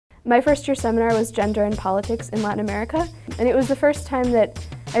My first year seminar was Gender and Politics in Latin America, and it was the first time that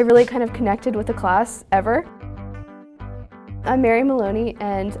I really kind of connected with a class ever. I'm Maloney,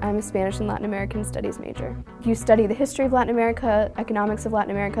 and I'm a Spanish and Latin American Studies major. You study the history of Latin America, economics of Latin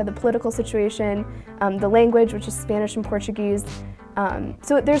America, the political situation, the language, which is Spanish and Portuguese.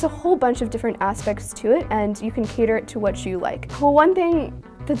 So there's a whole bunch of different aspects to it, and you can cater it to what you like. Well, one thing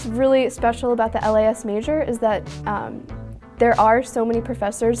that's really special about the LAS major is that there are so many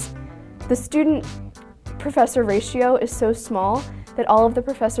professors. The student-professor ratio is so small that all of the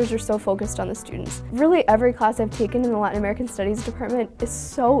professors are so focused on the students. Really, every class I've taken in the Latin American Studies department is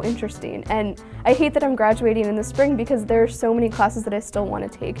so interesting, and I hate that I'm graduating in the spring because there are so many classes that I still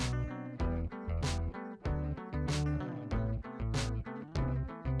want to take.